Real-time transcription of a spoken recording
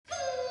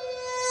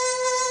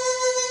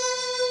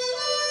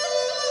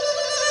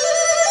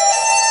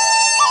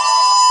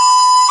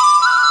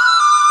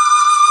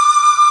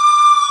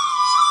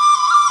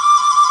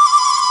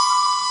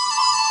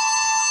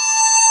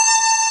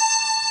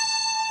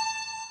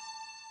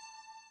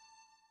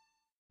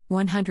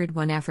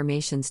101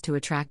 Affirmations to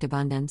Attract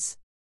Abundance.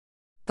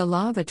 The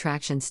law of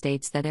attraction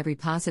states that every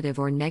positive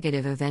or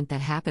negative event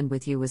that happened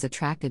with you was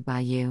attracted by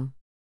you.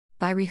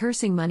 By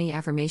rehearsing money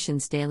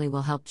affirmations daily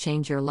will help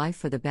change your life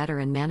for the better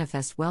and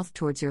manifest wealth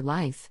towards your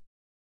life.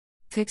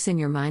 Fix in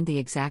your mind the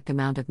exact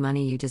amount of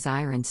money you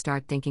desire and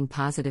start thinking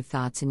positive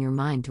thoughts in your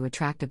mind to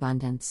attract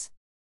abundance.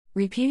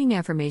 Repeating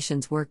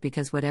affirmations work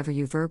because whatever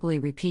you verbally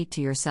repeat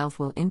to yourself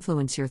will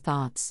influence your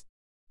thoughts.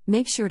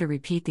 Make sure to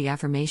repeat the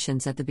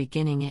affirmations at the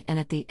beginning and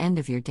at the end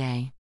of your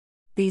day.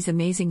 These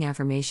amazing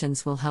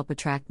affirmations will help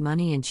attract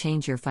money and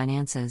change your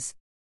finances.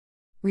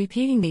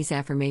 Repeating these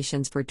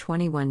affirmations for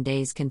 21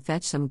 days can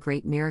fetch some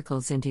great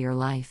miracles into your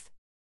life.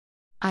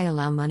 I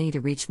allow money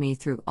to reach me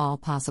through all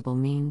possible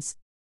means.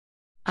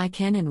 I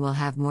can and will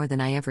have more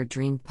than I ever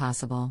dreamed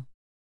possible.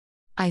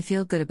 I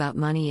feel good about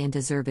money and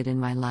deserve it in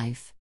my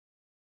life.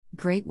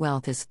 Great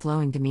wealth is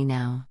flowing to me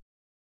now.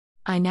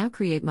 I now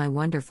create my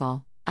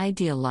wonderful,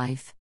 ideal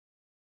life.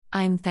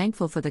 I am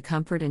thankful for the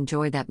comfort and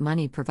joy that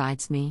money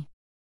provides me.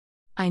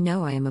 I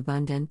know I am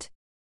abundant.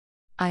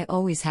 I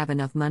always have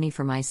enough money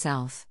for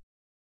myself.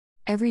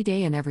 Every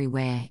day and every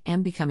way I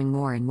am becoming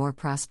more and more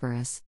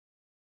prosperous.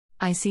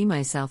 I see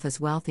myself as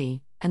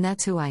wealthy, and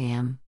that's who I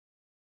am.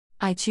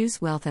 I choose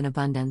wealth and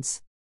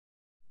abundance.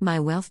 My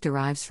wealth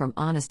derives from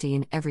honesty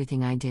in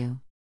everything I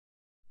do.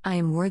 I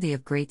am worthy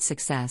of great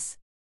success.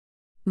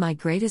 My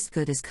greatest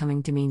good is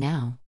coming to me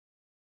now.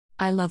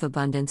 I love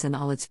abundance in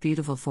all its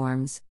beautiful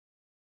forms.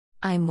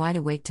 I am wide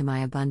awake to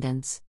my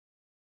abundance.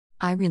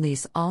 I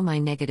release all my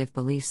negative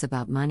beliefs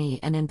about money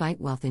and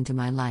invite wealth into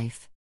my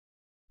life.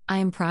 I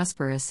am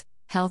prosperous,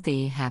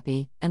 healthy,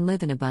 happy, and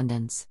live in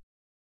abundance.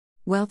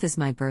 Wealth is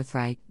my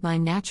birthright, my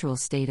natural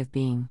state of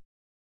being.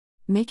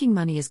 Making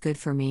money is good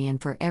for me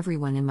and for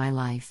everyone in my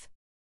life.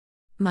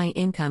 My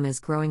income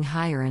is growing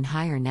higher and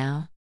higher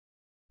now.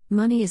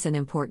 Money is an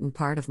important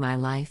part of my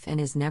life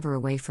and is never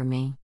away from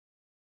me.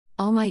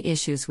 All my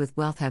issues with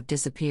wealth have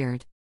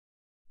disappeared.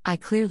 I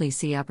clearly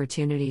see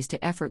opportunities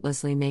to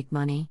effortlessly make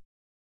money.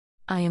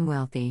 I am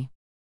wealthy.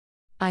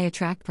 I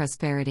attract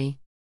prosperity.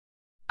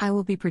 I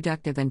will be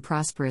productive and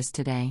prosperous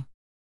today.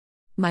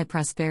 My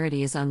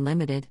prosperity is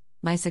unlimited,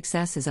 my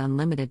success is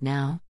unlimited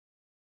now.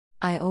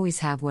 I always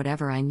have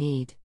whatever I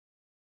need.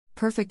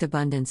 Perfect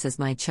abundance is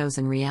my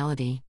chosen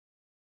reality.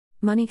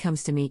 Money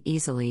comes to me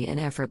easily and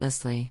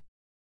effortlessly.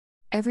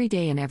 Every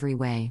day in every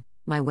way,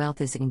 my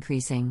wealth is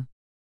increasing.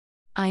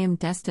 I am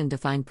destined to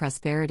find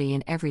prosperity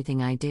in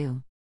everything I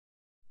do.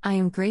 I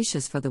am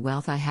gracious for the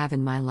wealth I have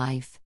in my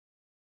life.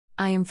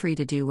 I am free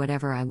to do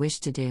whatever I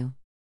wish to do.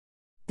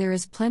 There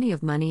is plenty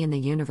of money in the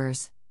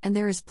universe, and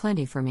there is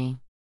plenty for me.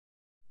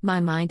 My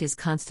mind is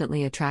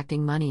constantly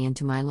attracting money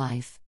into my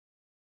life.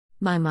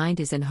 My mind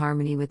is in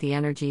harmony with the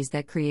energies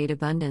that create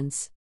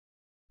abundance.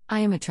 I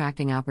am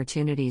attracting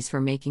opportunities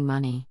for making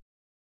money.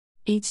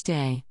 Each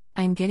day,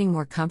 I am getting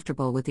more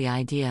comfortable with the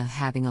idea of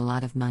having a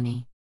lot of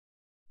money.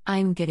 I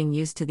am getting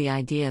used to the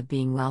idea of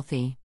being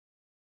wealthy.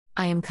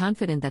 I am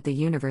confident that the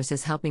universe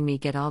is helping me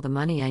get all the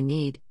money I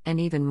need, and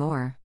even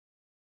more.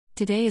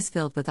 Today is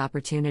filled with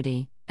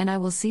opportunity, and I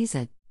will seize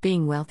it.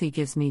 Being wealthy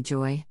gives me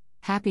joy,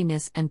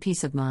 happiness, and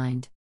peace of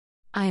mind.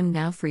 I am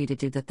now free to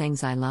do the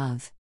things I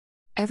love.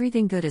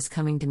 Everything good is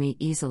coming to me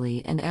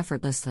easily and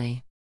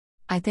effortlessly.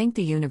 I thank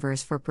the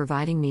universe for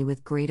providing me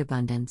with great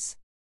abundance.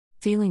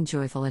 Feeling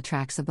joyful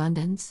attracts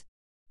abundance.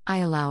 I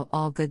allow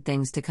all good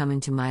things to come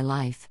into my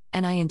life,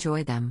 and I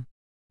enjoy them.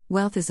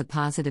 Wealth is a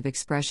positive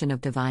expression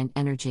of divine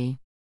energy.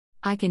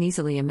 I can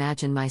easily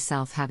imagine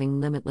myself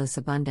having limitless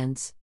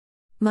abundance.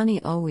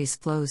 Money always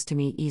flows to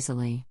me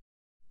easily.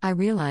 I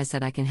realize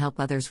that I can help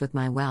others with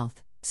my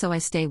wealth, so I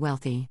stay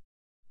wealthy.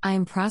 I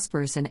am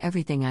prosperous in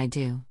everything I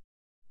do.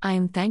 I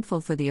am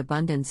thankful for the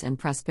abundance and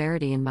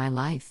prosperity in my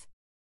life.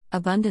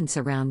 Abundance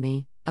around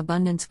me,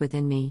 abundance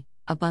within me,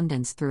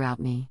 abundance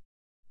throughout me.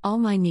 All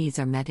my needs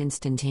are met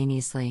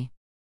instantaneously.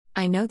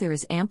 I know there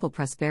is ample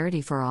prosperity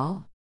for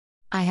all.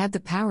 I have the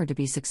power to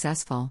be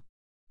successful.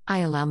 I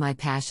allow my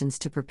passions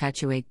to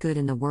perpetuate good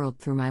in the world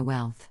through my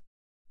wealth.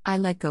 I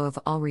let go of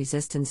all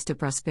resistance to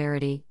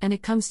prosperity, and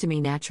it comes to me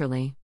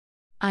naturally.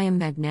 I am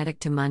magnetic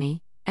to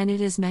money, and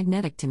it is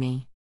magnetic to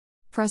me.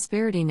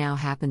 Prosperity now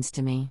happens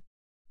to me.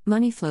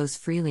 Money flows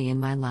freely in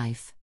my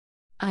life.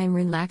 I am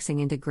relaxing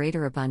into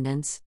greater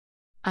abundance.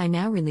 I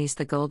now release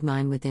the gold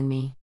mine within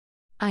me.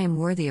 I am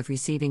worthy of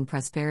receiving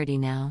prosperity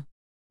now.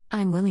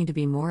 I am willing to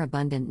be more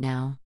abundant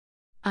now.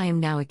 I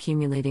am now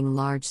accumulating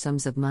large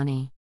sums of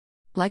money.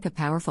 Like a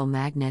powerful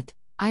magnet,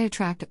 I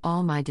attract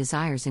all my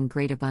desires in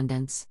great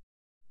abundance.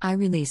 I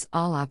release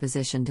all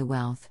opposition to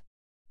wealth.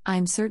 I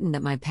am certain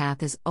that my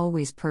path is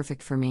always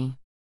perfect for me.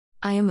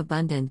 I am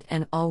abundant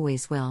and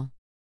always will.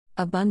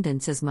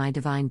 Abundance is my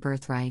divine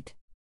birthright.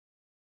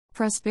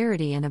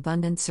 Prosperity and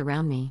abundance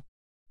surround me.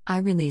 I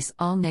release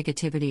all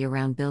negativity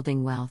around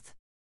building wealth.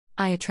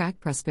 I attract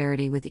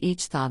prosperity with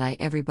each thought.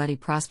 Everybody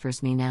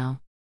prospers me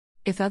now.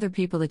 If other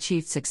people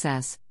achieved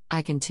success,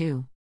 I can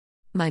too.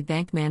 My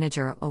bank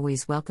manager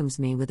always welcomes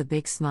me with a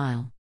big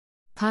smile.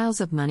 Piles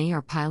of money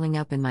are piling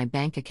up in my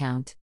bank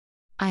account.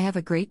 I have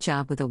a great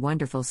job with a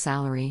wonderful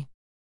salary.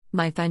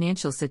 My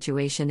financial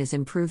situation is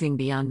improving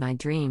beyond my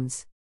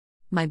dreams.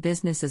 My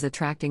business is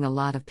attracting a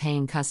lot of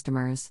paying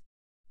customers.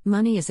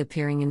 Money is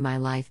appearing in my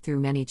life through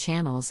many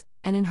channels,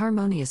 and in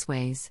harmonious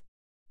ways.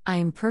 I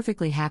am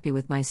perfectly happy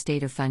with my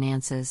state of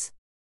finances.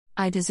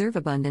 I deserve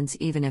abundance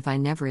even if I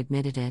never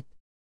admitted it.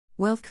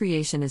 Wealth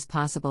creation is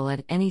possible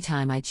at any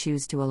time I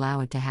choose to allow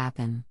it to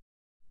happen.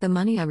 The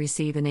money I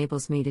receive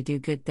enables me to do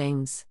good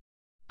things.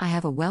 I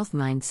have a wealth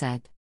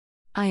mindset.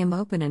 I am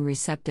open and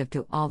receptive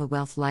to all the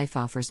wealth life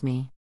offers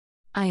me.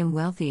 I am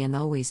wealthy and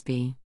always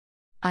be.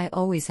 I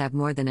always have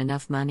more than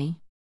enough money.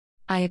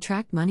 I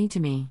attract money to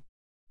me.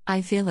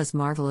 I feel as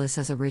marvelous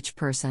as a rich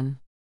person.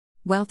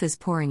 Wealth is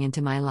pouring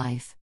into my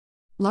life.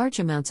 Large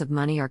amounts of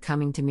money are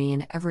coming to me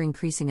in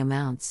ever-increasing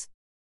amounts.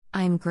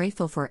 I am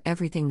grateful for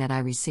everything that I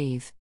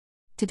receive.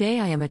 Today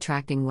I am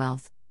attracting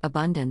wealth,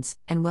 abundance,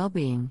 and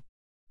well-being.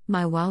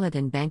 My wallet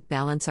and bank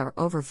balance are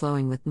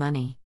overflowing with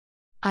money.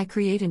 I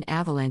create an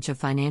avalanche of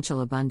financial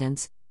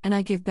abundance, and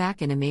I give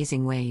back in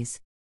amazing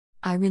ways.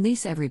 I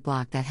release every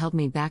block that held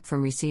me back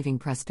from receiving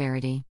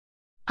prosperity.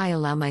 I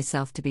allow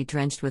myself to be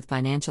drenched with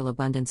financial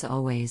abundance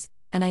always,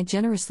 and I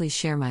generously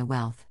share my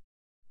wealth.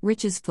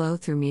 Riches flow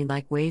through me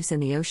like waves in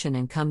the ocean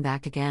and come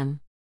back again.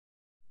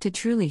 To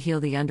truly heal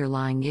the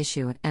underlying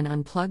issue and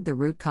unplug the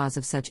root cause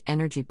of such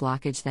energy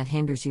blockage that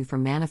hinders you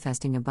from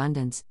manifesting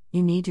abundance,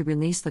 you need to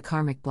release the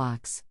karmic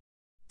blocks.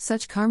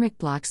 Such karmic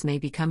blocks may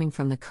be coming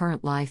from the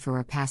current life or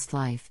a past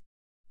life.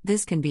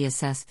 This can be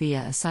assessed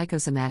via a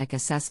psychosomatic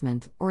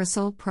assessment or a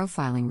soul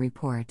profiling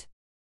report.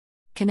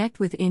 Connect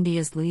with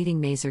India's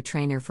leading maser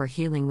trainer for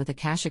healing with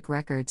Akashic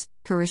Records,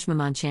 Karishma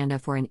Manchanda,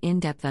 for an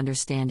in-depth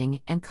understanding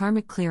and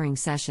karmic clearing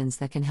sessions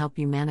that can help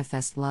you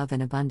manifest love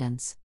and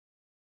abundance.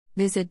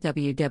 Visit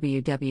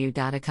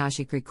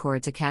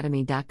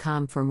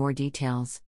www.akashicrecordsacademy.com for more details.